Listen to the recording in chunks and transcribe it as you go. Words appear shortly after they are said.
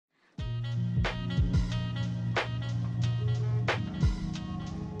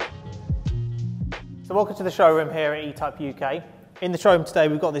So welcome to the showroom here at E-type UK. In the showroom today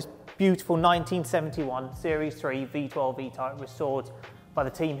we've got this beautiful 1971 Series 3 V12 E-type restored by the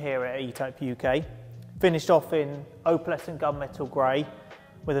team here at E-type UK. Finished off in Opalescent Gunmetal grey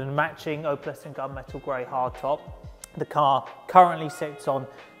with a matching Opalescent Gunmetal grey hardtop. The car currently sits on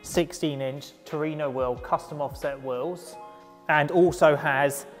 16-inch Torino wheel custom offset wheels and also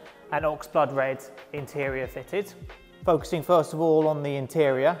has an Oxblood Red interior fitted. Focusing first of all on the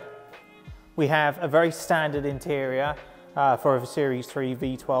interior, we have a very standard interior for a Series 3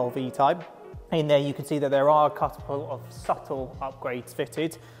 V12 E-type. In there you can see that there are a couple of subtle upgrades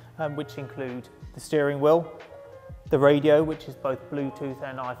fitted, which include the steering wheel, the radio, which is both Bluetooth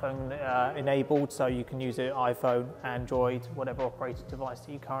and iPhone enabled, so you can use it iPhone, Android, whatever operating device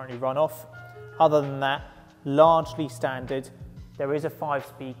that you currently run off. Other than that, largely standard. There is a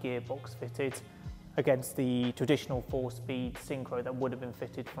 5-speed gearbox fitted against the traditional 4-speed synchro that would have been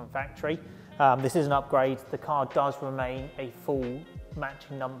fitted from factory. This is an upgrade. The car does remain a full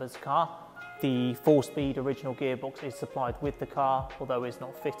matching numbers car. The 4-speed original gearbox is supplied with the car, although it's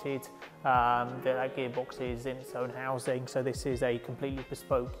not fitted. That gearbox is in its own housing, so this is a completely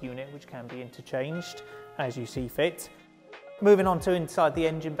bespoke unit which can be interchanged as you see fit. Moving on to inside the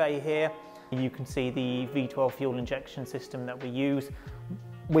engine bay here, you can see the V12 fuel injection system that we use.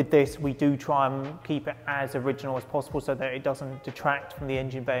 With this, we do try and keep it as original as possible so that it doesn't detract from the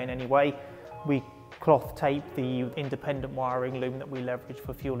engine bay in any way. We cloth tape the independent wiring loom that we leverage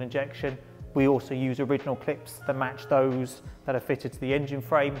for fuel injection. We also use original clips that match those that are fitted to the engine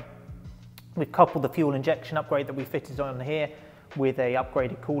frame. We've coupled the fuel injection upgrade that we fitted on here with a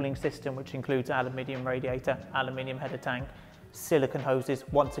upgraded cooling system, which includes aluminium radiator, aluminium header tank, silicone hoses.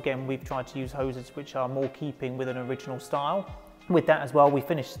 Once again, we've tried to use hoses which are more keeping with an original style. With that as well, we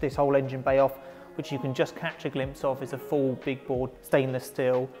finished this whole engine bay off, which you can just catch a glimpse of, is a full big board stainless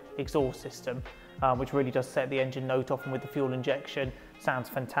steel exhaust system, which really does set the engine note off, and with the fuel injection, sounds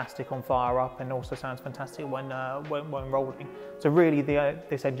fantastic on fire up and also sounds fantastic when rolling. So really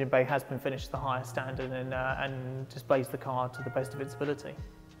this engine bay has been finished to the highest standard and displays the car to the best of its ability.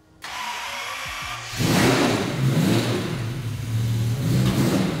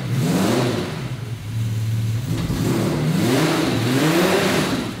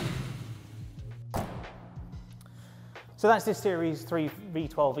 So that's this Series 3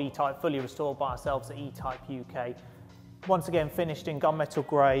 V12 E-type fully restored by ourselves at E-type UK. Once again finished in gunmetal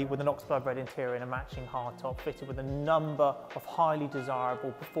grey with an Oxblood Red interior and a matching hardtop, fitted with a number of highly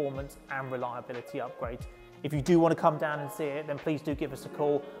desirable performance and reliability upgrades. If you do want to come down and see it, then please do give us a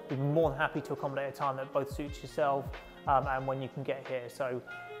call. We'd be more than happy to accommodate a time that both suits yourself and when you can get here. So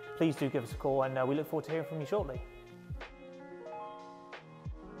please do give us a call, and we look forward to hearing from you shortly.